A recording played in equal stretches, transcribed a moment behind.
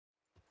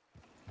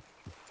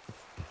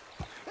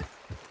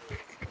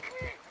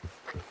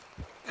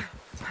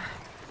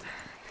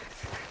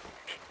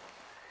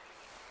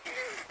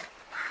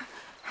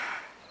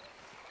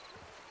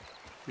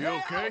You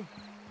okay?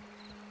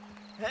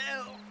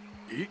 Help!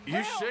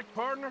 You sick,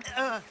 partner?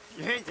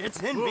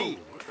 It's in me.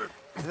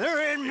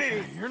 They're in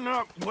me. You're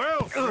not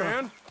well,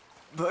 friend.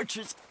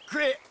 Butcher's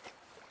Creek.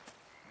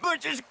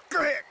 Butcher's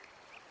Creek.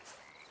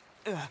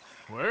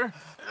 Where?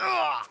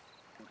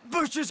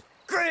 Butcher's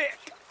Creek.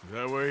 Is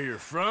that where you're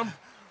from?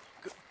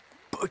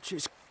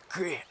 Butcher's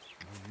Creek.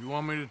 You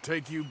want me to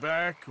take you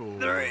back, or...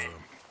 They're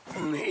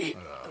in me.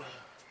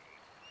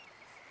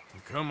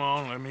 Come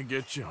on, let me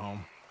get you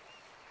home.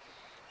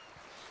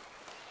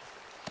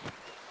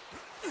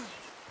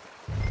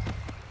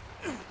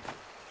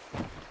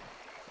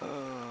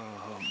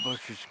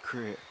 Butcher's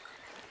Creek.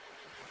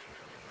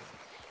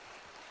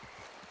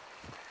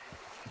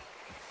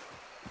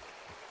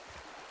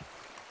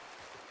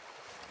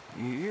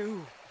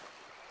 You...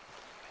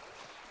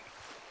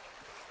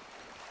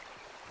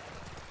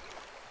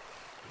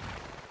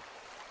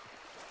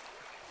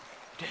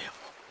 Devil.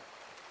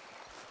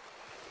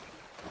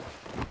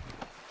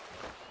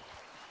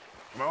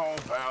 Come on,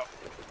 pal.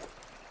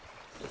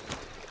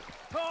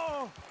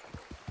 Oh!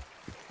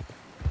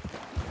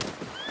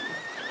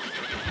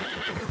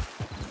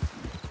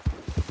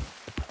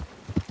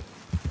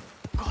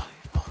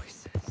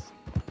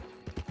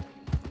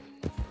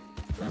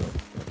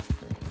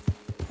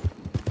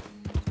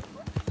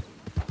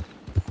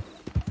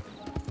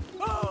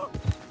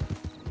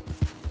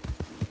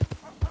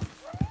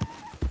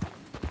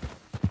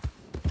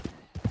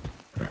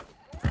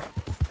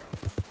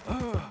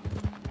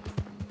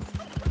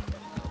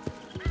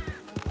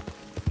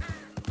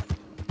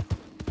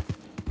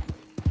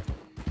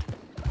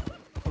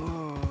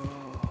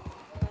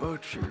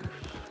 Butcher's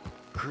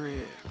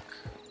Creek.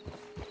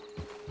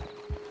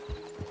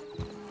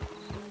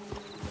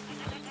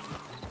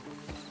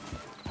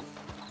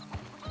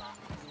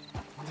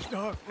 The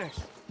darkness.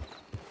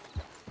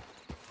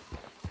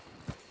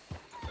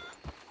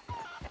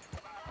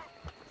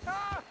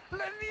 Ah,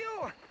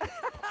 Lemieux!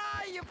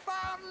 You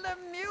found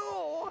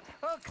Lemieux!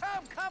 Oh,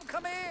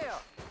 come here!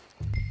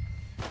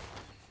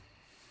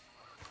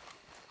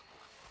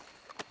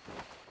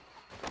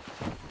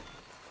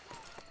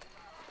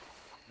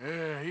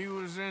 Yeah, he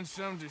was in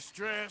some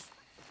distress.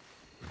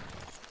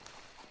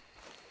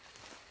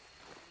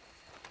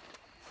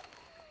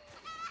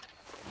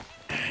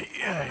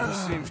 Yeah, he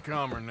seems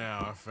calmer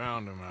now. I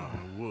found him out in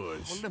the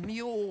woods. Oh,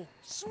 Lemieux,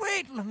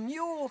 sweet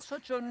Lemieux,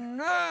 such a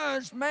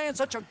nice man,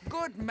 such a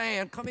good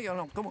man. Come here,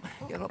 no, come on,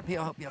 get up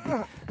here, help you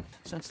up.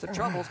 Since the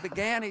troubles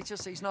began,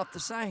 he's not the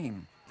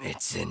same.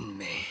 It's in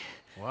me.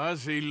 Why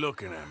is he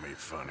looking at me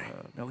funny?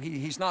 No,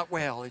 he's not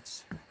well.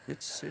 It's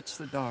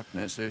the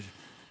darkness.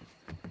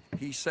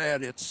 He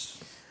said it's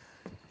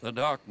the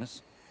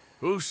darkness.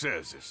 Who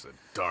says it's the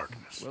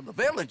darkness? Well, the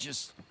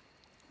villages.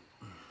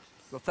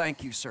 Well,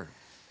 thank you, sir.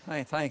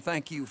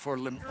 Thank you for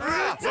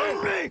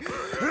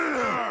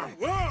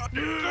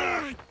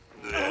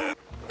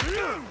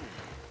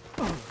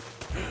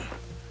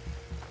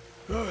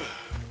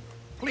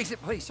Please,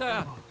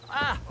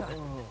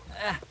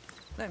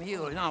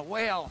 Lemieux, not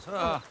well.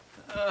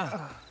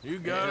 You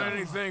got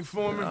anything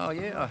for me? Oh,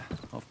 yeah,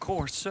 of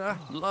course, sir.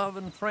 Love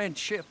and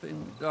friendship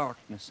in the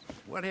darkness.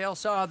 What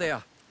else are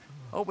there?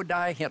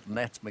 Obadiah Hinton,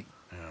 that's me.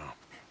 Yeah.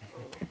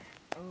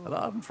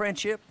 Love and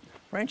friendship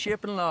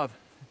and love.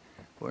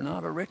 We're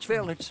not a rich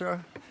village,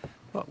 sir,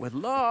 but with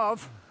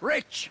love,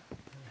 rich.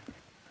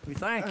 We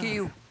thank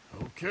you.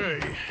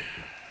 Okay.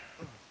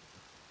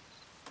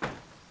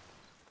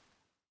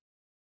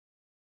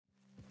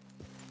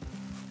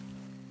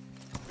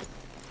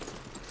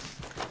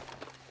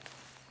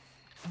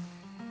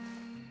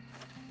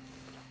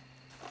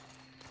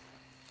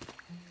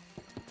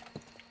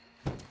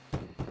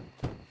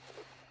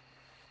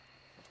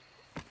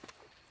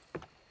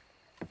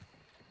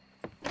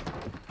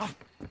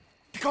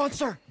 Be gone,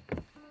 sir.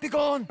 Be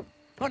gone.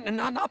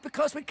 Not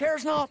because we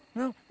cares not.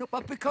 No,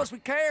 but because we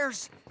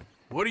cares.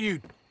 What are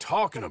you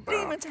talking about?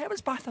 Demons have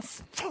us by the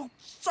throat,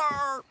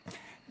 sir.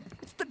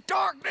 It's the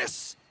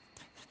darkness.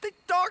 The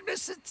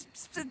darkness,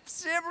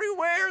 it's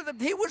everywhere.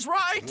 He was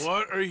right.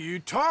 What are you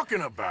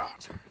talking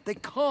about? They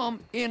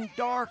come in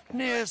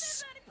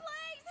darkness. Somebody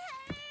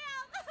please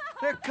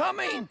help! They're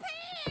coming.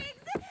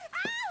 Pigs! Oh,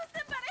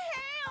 somebody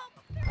help!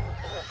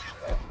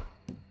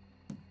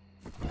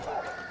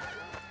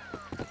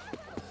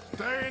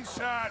 Stay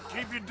inside.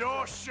 Keep your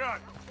door shut.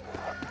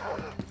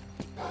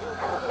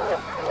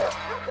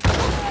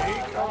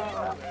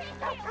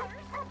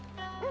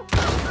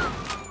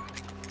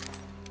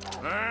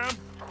 Ma'am,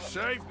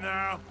 safe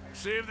now.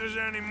 See if there's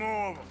any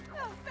more of them.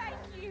 Oh, thank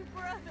you,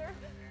 brother.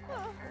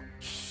 Oh.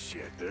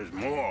 Shit, there's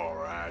more, all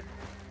right.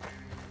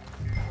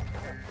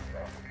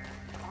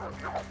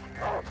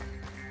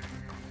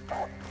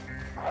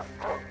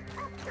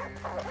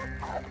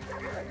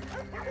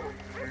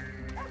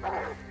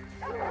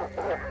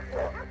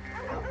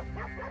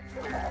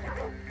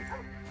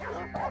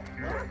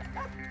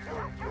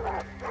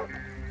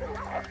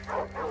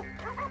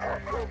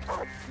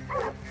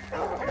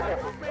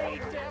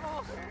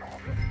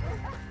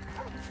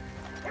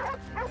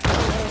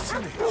 Nice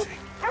and easy.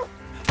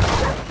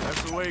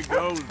 That's the way it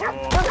goes,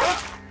 boy.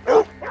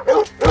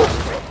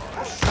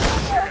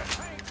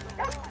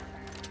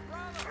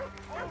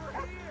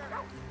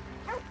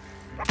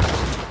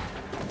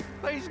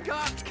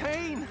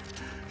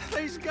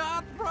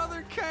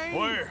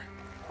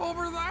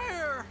 Over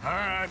there! All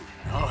right,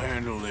 I'll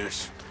handle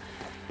this.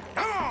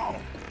 Come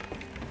on!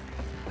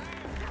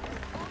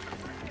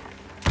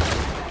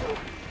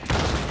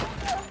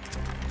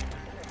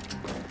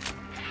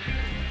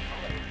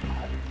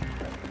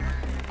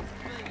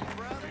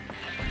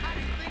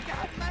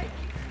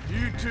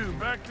 You two,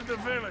 back to the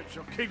village.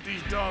 I'll keep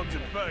these dogs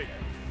at bay.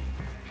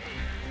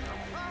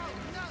 Oh,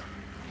 no!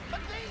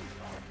 McLean!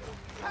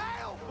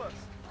 Help us!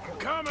 I'm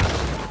coming!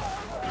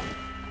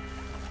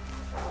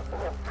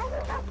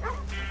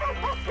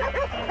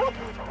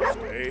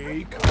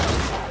 Stay calm.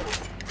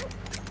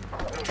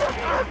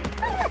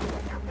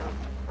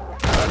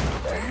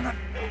 Damn it!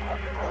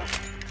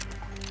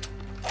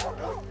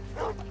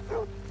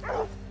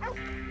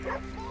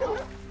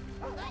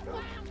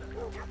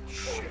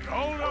 Shit,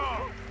 hold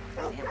on!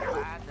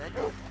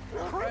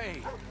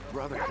 Pray,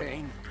 Brother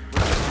Kane.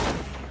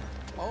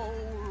 Oh,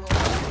 Lord.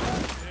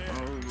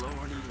 Oh,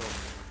 Lordy, Lord.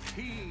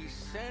 He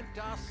sent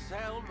us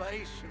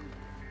salvation.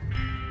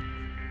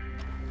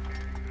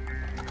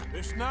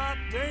 It's not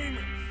demons.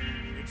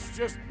 It's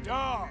just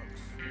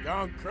dogs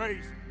gone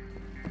crazy.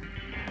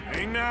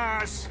 Ain't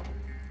nice.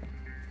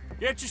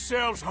 Get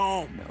yourselves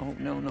home.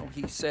 No.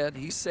 He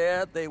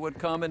said they would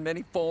come in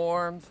many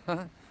forms.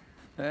 Huh?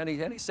 And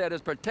he said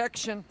his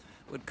protection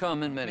would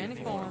come in many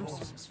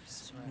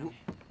forms.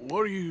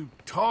 What are you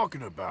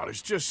talking about?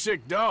 It's just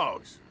sick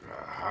dogs.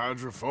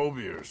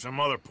 Hydrophobia or some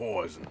other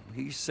poison.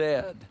 He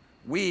said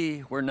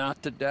we were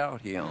not to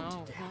doubt him.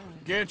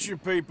 Get your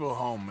people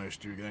home,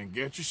 mister. Then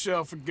get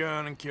yourself a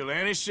gun and kill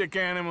any sick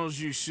animals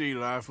you see.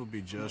 Life will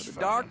be just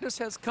fine. Darkness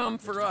has come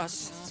for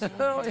us.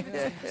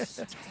 Yeah,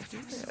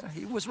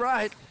 he was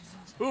right.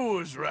 Who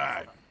was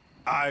right?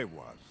 I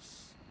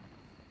was.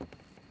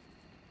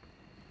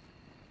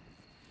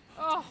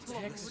 Oh,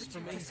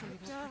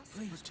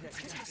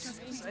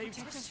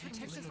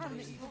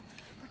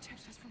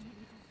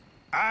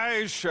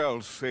 I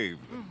shall save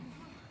them.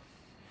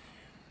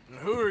 And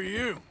who are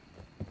you?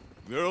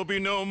 There'll be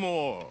no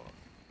more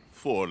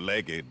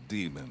four-legged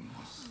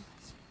demons.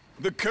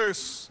 The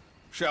curse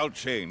shall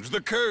change. The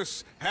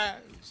curse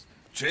has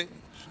changed.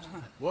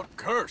 What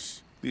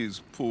curse?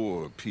 These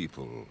poor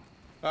people,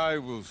 I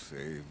will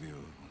save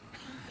you.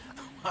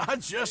 I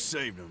just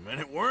saved them, and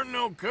it weren't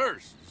no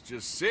curse. It's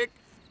just sick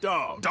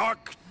dogs.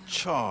 Dark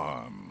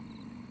charms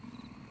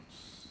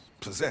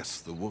possess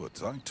the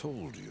woods, I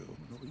told you.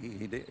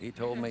 He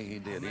told me he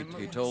did.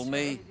 He told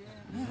me.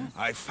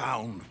 I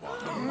found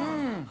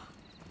one.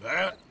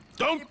 That?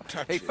 Don't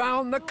touch He it.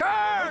 found the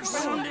curse!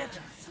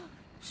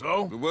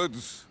 So? The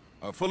woods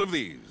are full of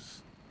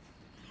these.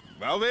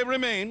 While they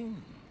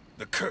remain,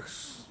 the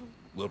curse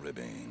will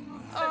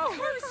remain.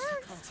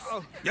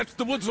 Yet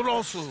the woods are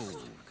also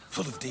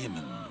full of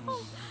demons.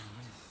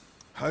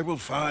 I will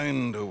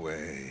find a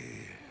way.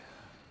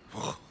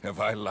 Oh, have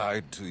I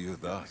lied to you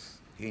thus?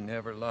 He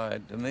never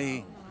lied to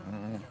me.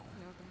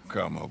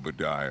 Come,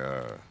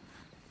 Obadiah.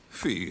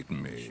 Feed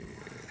me.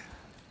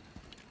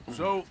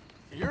 So,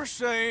 you're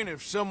saying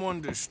if someone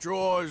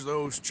destroys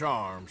those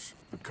charms,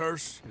 the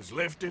curse is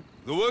lifted?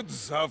 The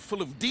woods are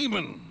full of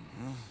demons.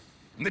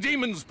 And the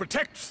demons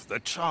protect the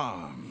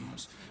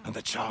charms. And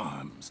the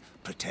charms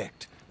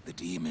protect the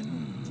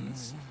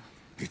demons.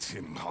 It's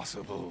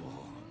impossible.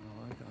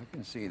 I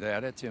can see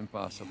that. It's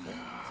impossible.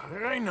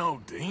 There ain't no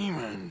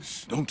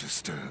demons. Don't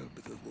disturb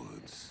the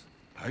woods.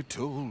 I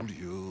told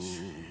you.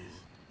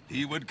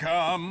 He would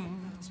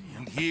come,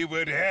 and he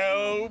would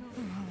help,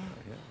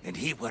 and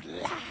he would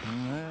laugh.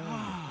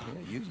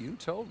 Yeah, you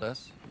told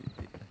us.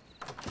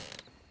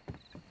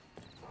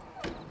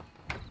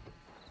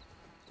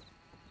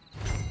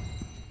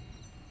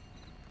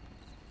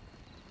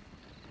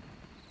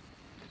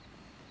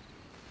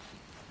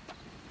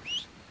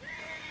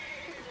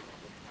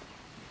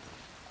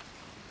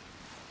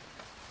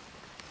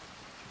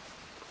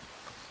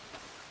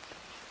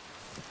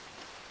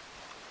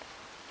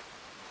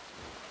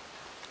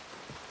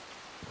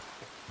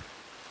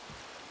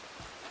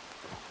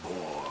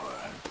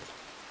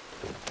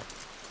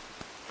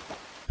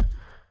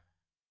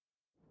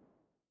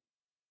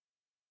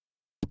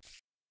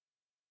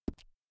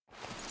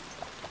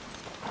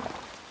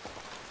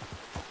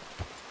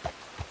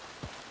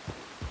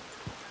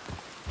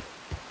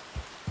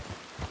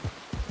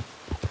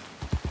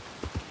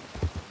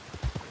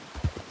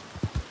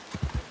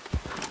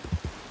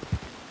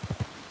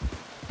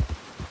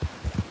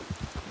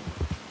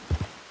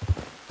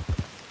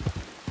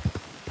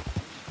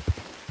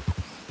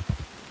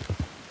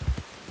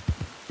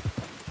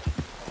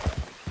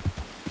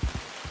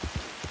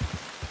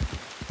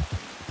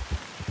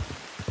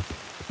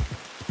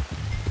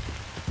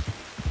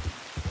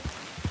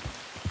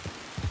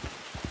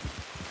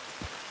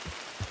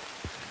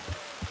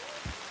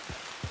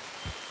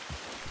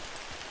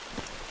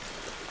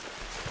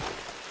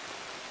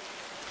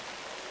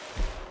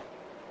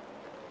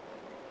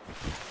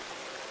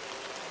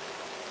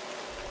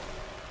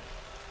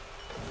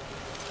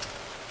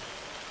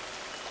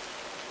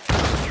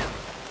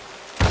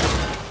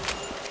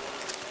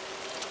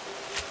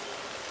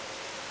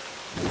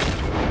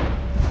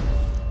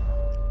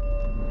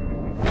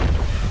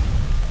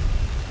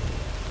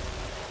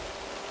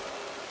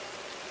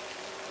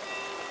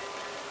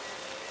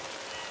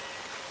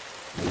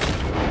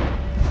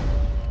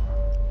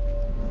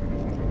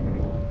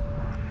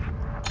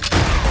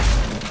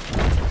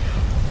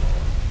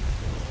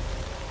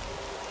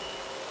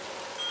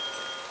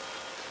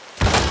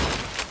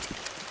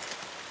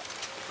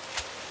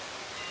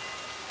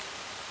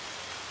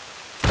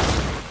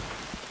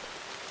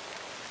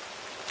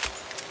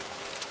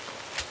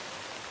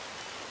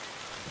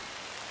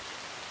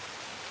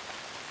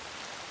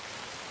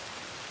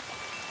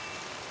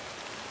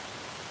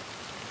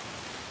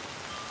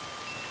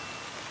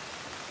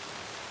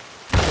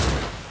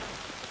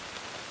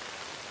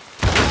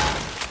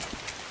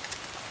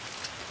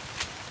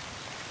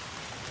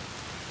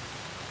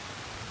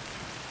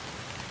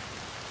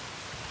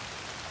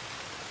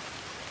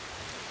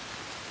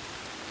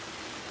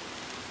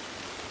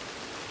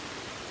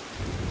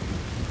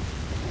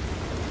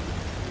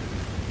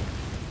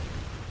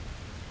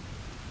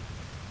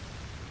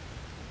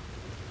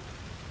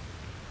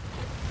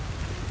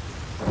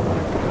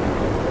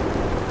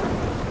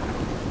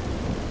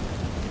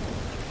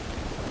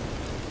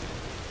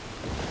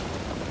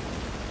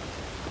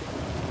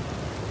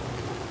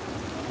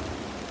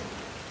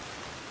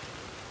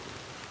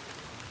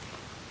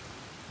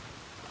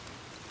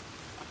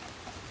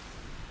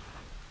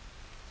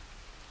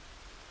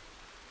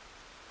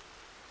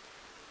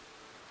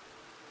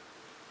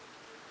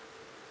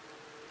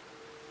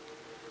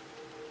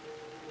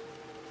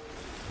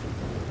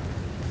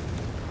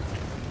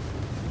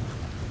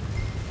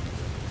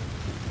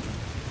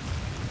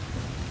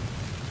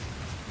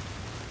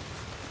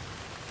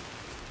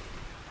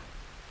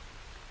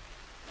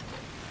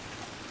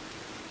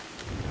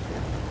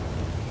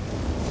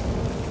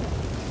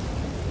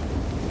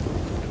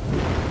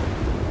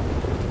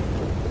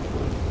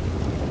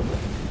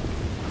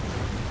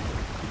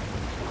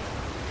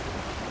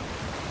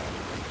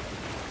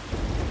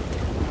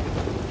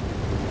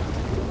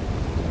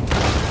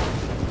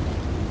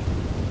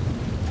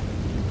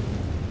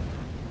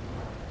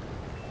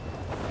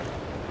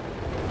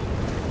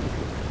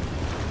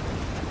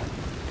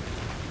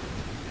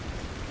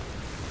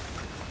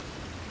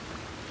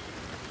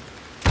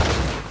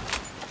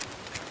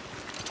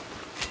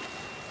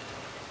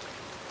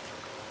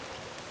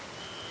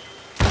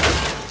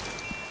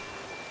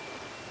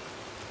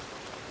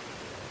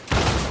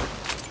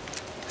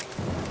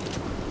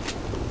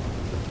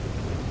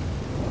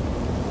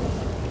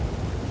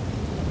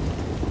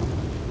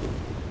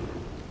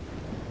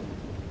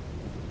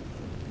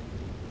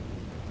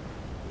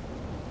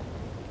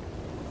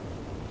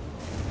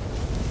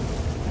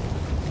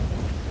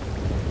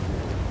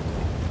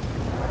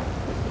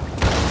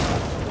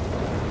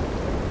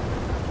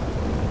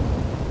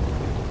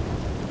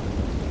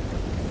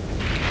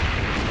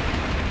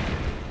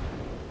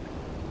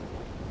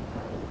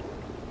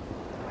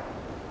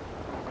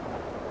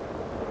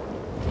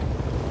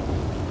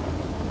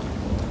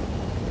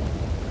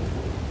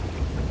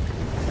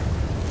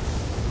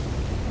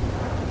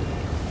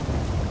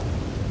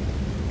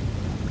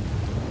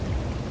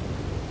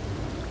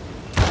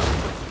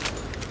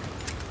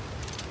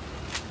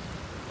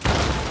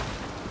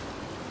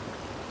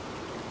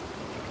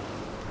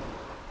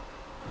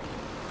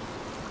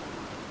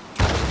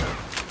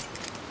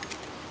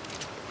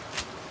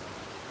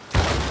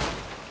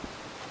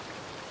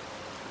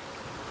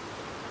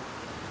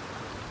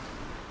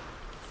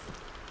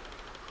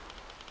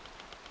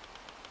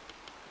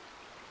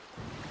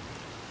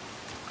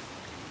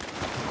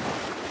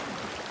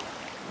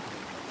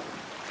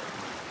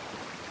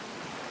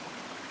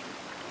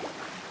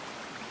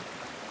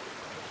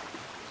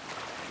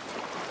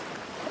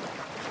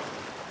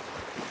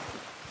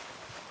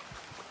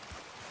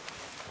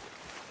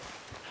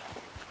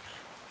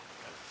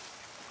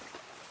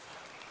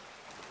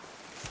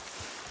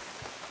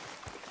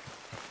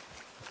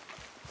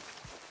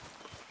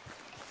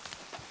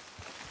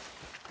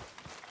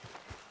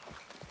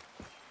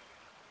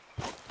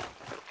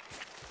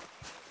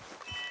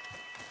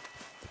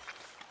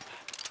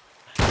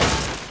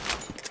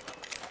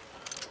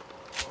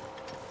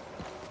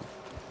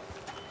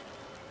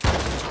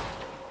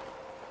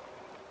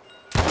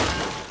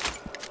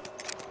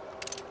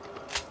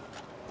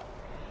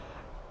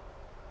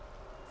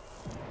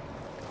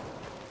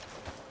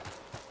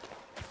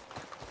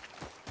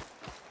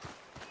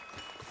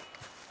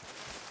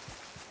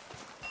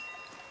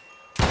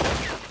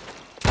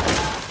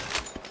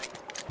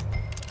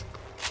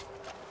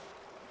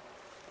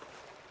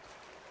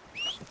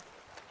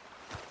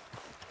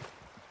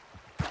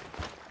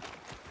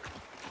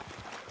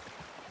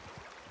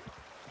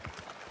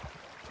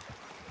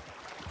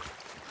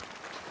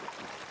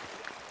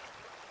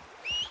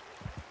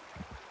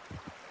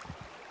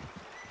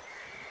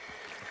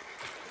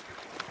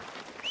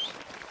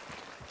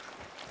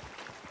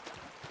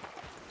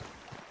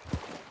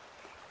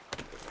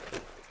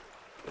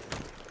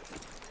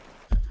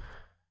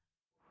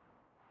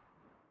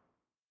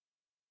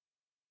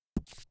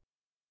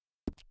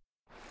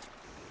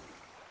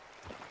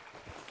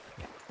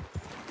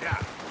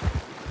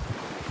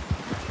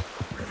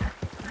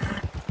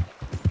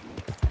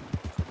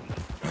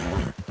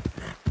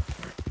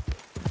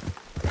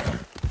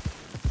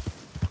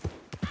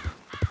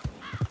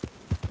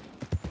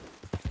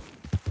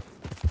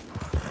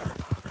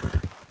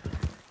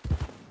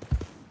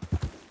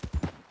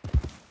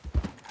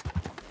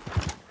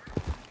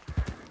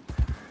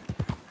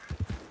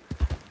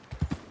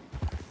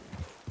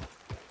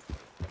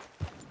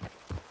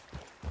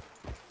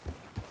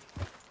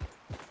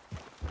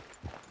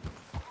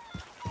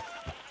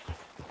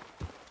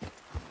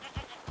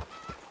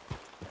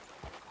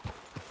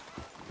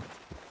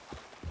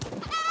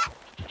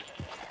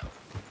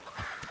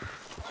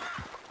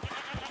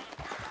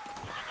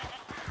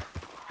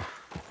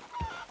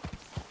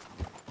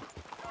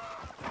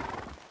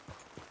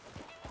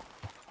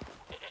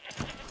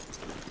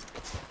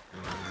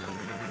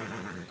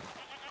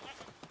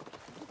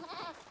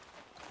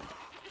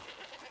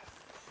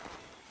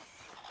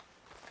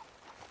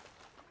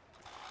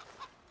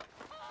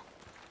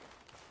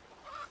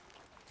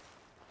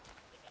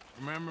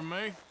 remember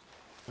me?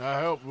 I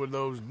helped with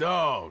those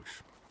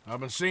dogs. I've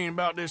been seeing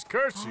about this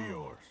curse of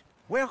yours.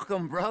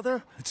 Welcome,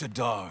 brother. It's a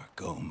dark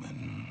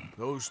omen.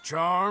 Those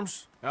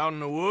charms out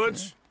in the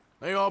woods,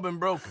 they all been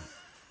broken.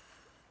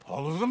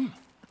 All of them?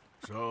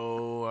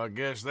 So I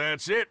guess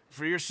that's it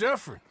for your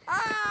suffering.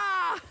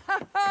 Ah!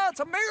 It's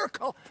a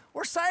miracle.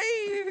 We're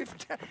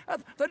saved.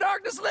 The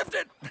darkness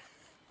lifted.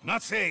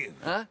 Not saved.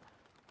 Huh?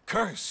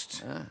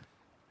 Cursed.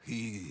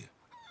 He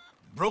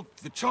broke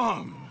the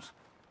charms.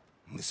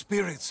 And the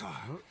spirits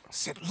are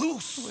set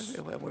loose.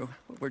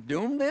 We're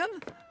doomed then?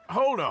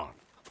 Hold on.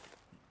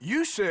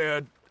 You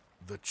said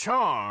the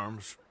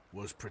charms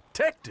was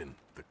protecting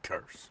the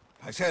curse.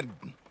 I said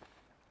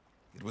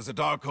it was a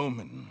dark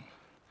omen.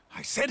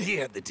 I said he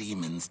had the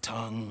demon's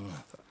tongue.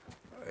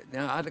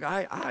 Now,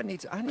 I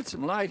need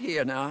some light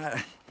here. Now,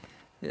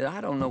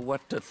 I don't know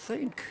what to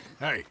think.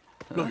 Hey,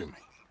 look at me.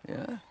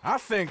 Yeah? I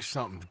think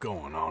something's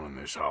going on in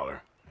this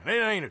holler, and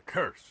it ain't a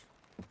curse.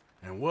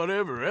 And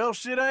whatever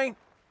else it ain't,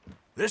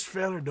 this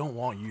fella don't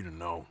want you to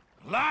know.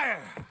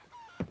 Liar!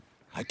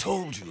 I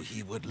told you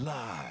he would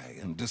lie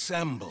and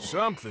dissemble.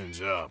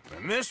 Something's up,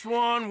 and this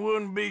one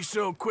wouldn't be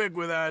so quick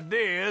with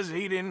ideas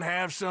he didn't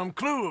have some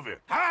clue of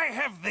it. I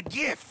have the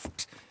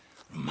gift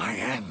from my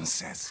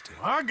ancestor.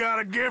 I got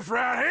a gift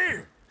right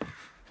here.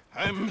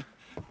 I'm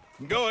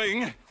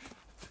going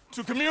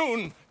to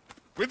commune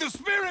with the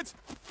spirits.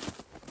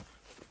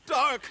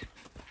 Dark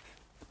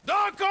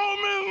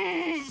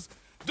omens!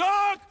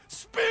 Dark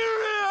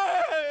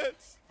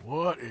spirits!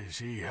 What is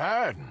he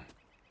hiding?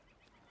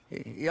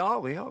 He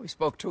always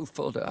spoke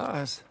truthful to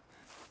us.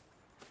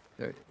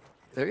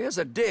 There is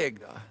a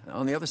dig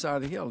on the other side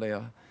of the hill.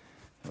 There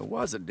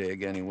was a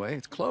dig anyway.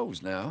 It's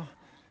closed now.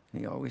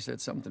 He always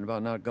said something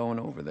about not going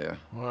over there.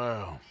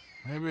 Well,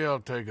 maybe I'll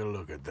take a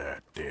look at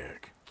that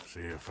dig. See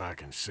if I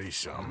can see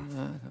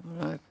something.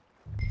 All right.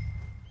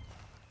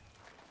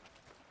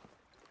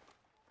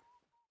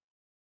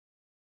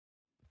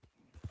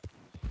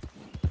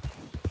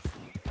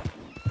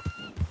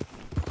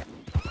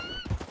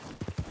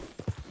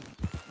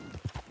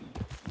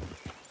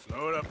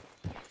 Slow it up.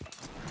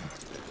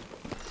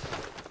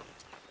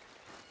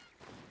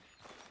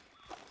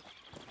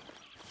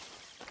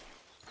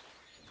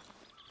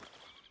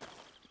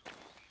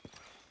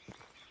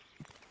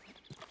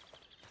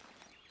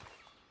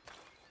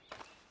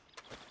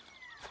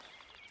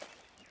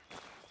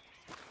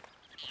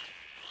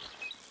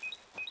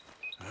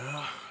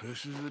 Well,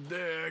 this is the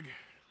dig.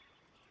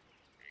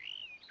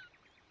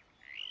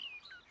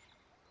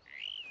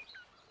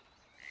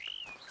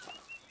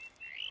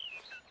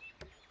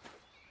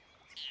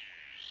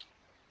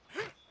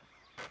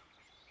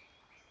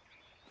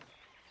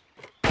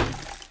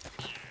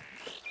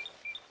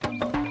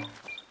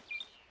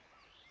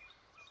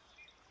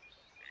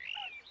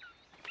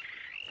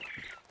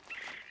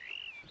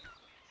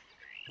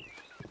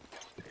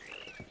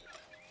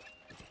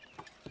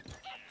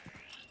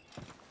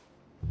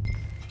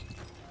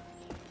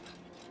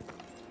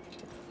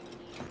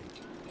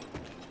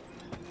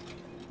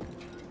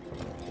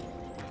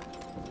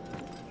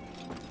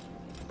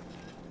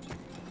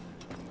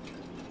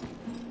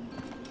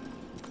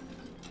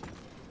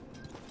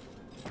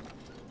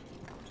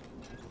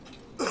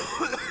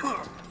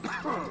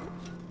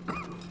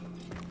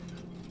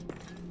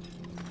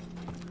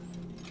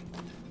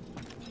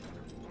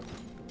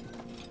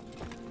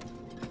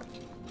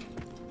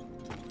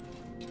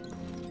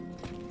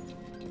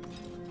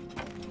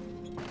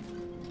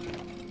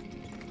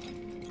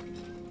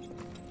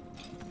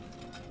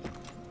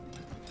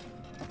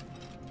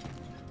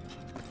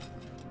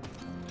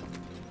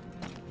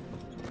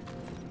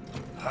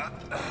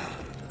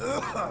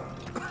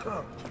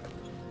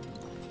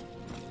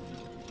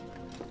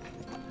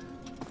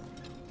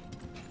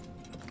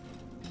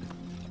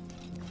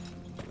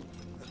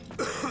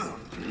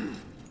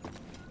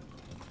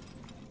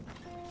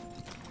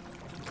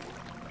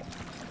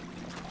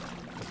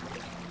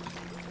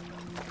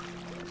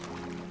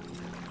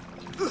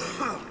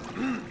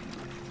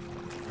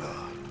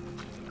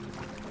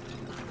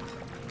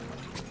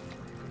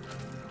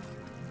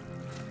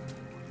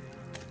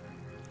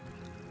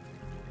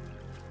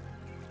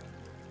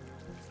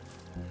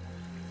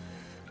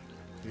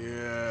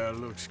 Yeah,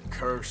 looks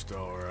cursed,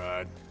 all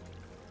right.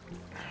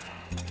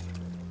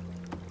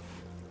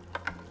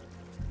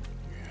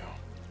 Yeah.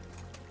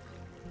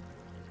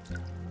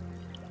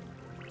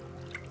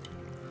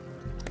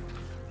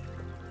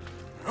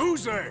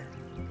 Who's there?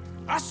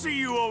 I see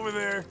you over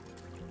there.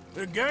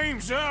 The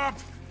game's up.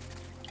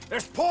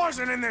 There's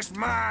poison in this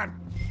mine.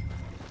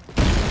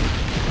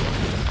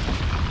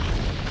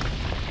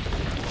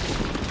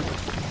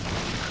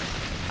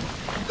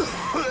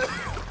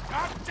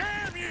 God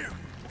damn you!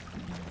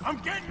 I'm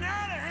getting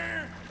out of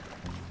here!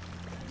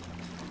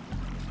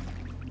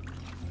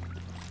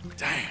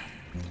 Damn.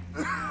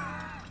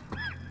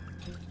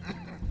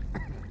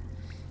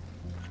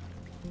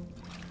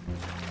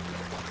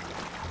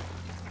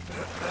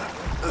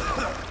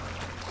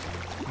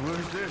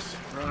 Where's this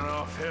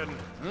runoff heading,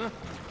 huh?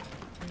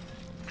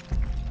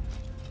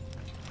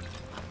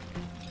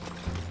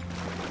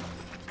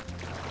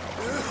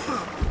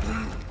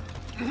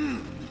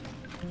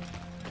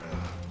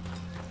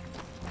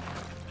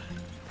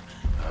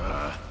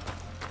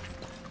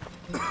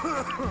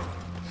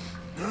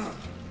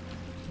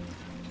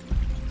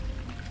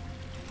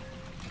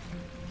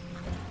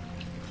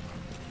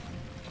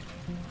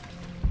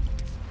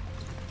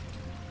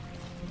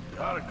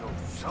 Gotta go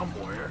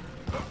somewhere.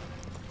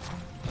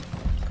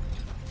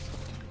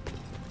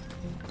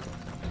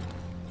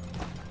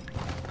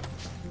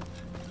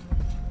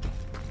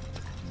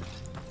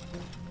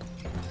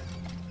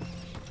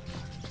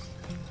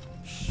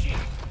 Shit.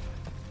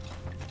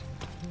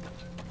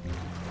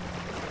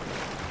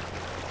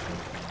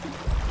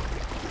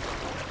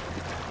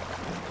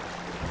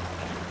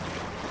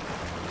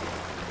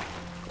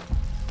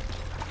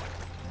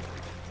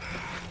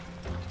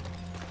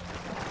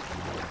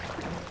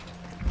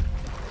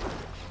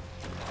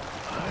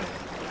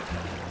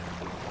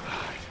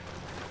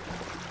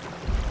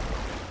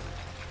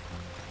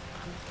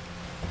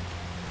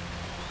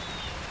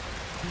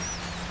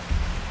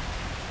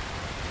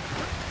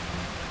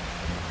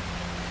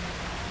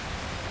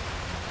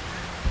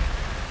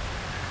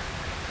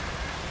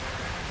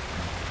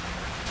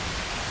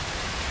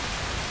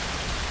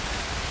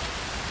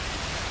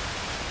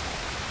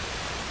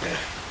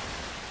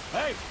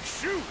 Hey,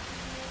 shoot!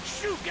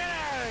 Shoot, get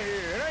out of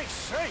here! It ain't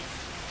safe!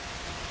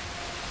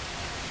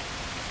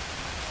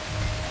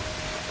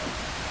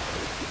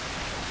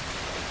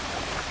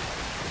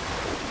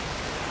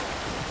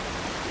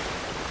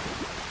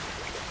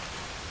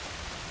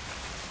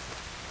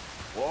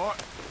 What?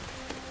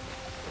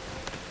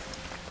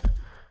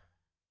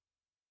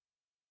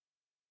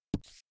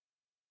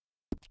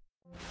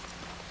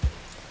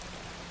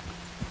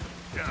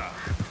 Yeah.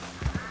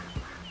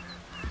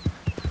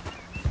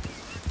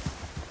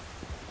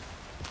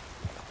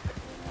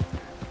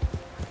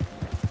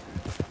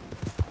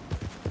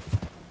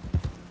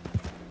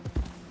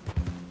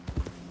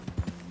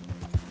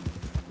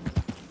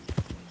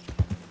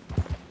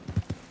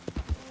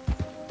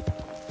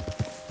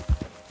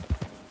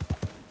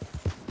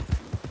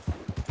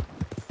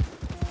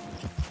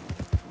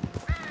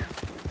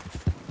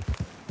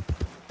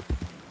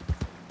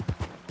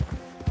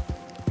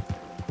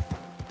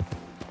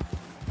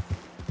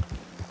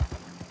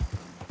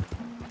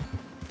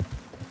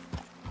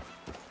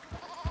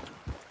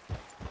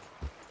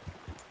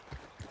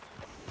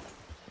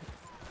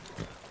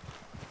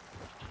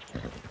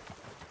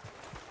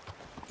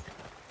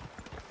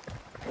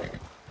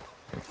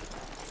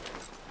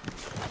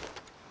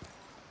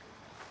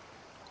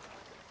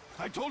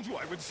 I told you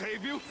I would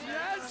save you.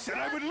 Yes. Said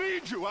I would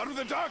lead you out of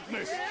the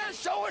darkness.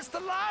 Yes, show us the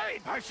light!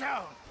 I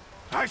shall.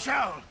 I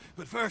shall.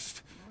 But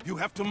first, you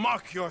have to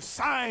mark your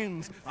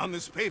signs on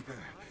this paper.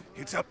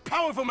 It's a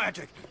powerful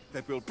magic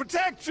that will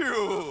protect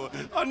you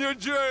on your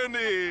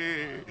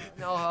journey.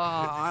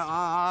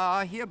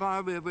 I hereby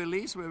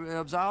release,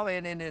 absolve,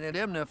 and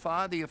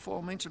indemnify the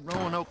aforementioned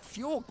Roanoke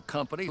Fuel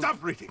Company.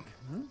 Stop reading.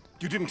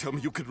 You didn't tell me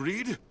you could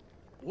read.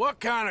 What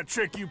kind of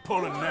trick you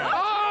pulling now?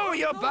 Oh,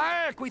 you're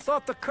back! We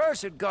thought the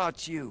curse had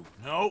got you.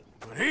 Nope,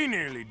 but he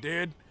nearly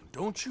did.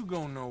 Don't you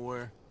go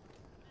nowhere.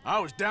 I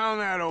was down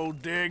that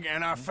old dig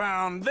and I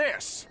found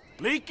this,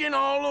 leaking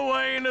all the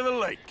way into the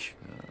lake.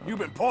 You've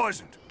been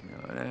poisoned.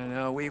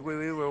 No, we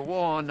were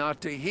warned not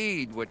to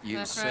heed what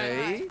you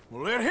say.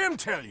 Well, let him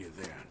tell you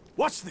then.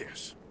 What's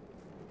this?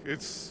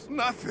 It's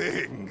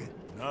nothing.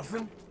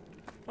 Nothing?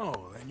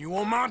 Oh, then you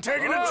won't mind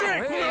taking a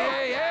drink.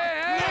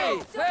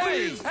 Hey!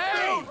 Please,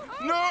 no!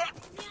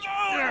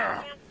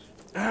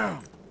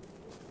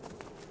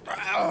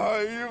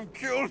 You've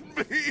killed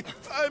me.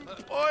 I'm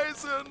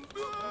poisoned.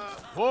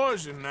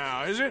 Poison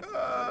now, is it?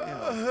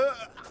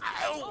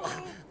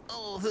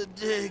 Oh, the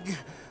dig.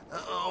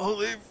 All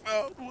they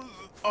found was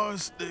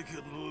arsenic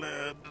and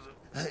lead.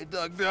 I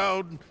dug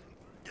down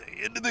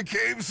into the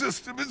cave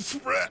system and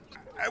spread.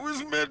 I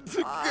was meant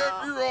to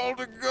get you all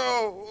to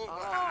go.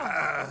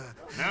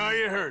 Now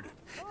you heard it.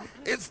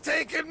 It's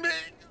taken me.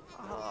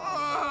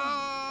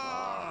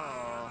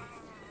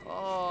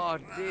 Oh,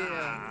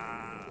 dear.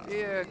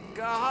 Dear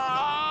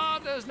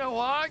God, there's no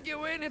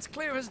arguing. It's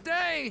clear as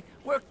day.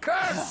 We're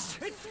cursed.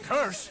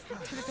 Curse?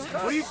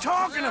 What are you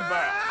talking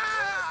about?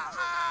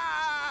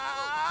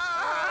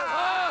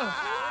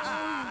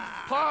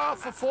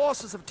 Powerful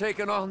forces have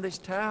taken on this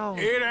town.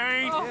 It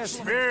ain't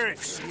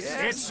spirits.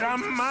 It's a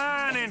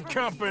mining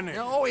company.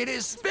 No, it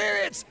is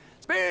spirits.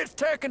 Spirits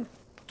taken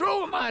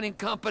through a mining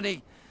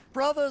company.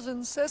 Brothers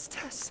and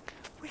sisters,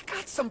 we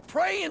got some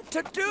praying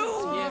to do.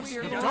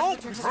 Don't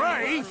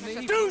pray.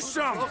 Do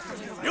something.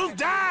 You'll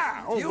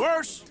die, or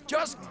worse.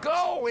 Just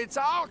go. It's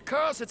our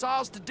curse. It's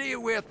ours to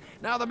deal with.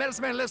 Now, the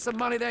medicine man left some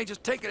money there.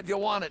 Just take it if you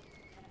want it.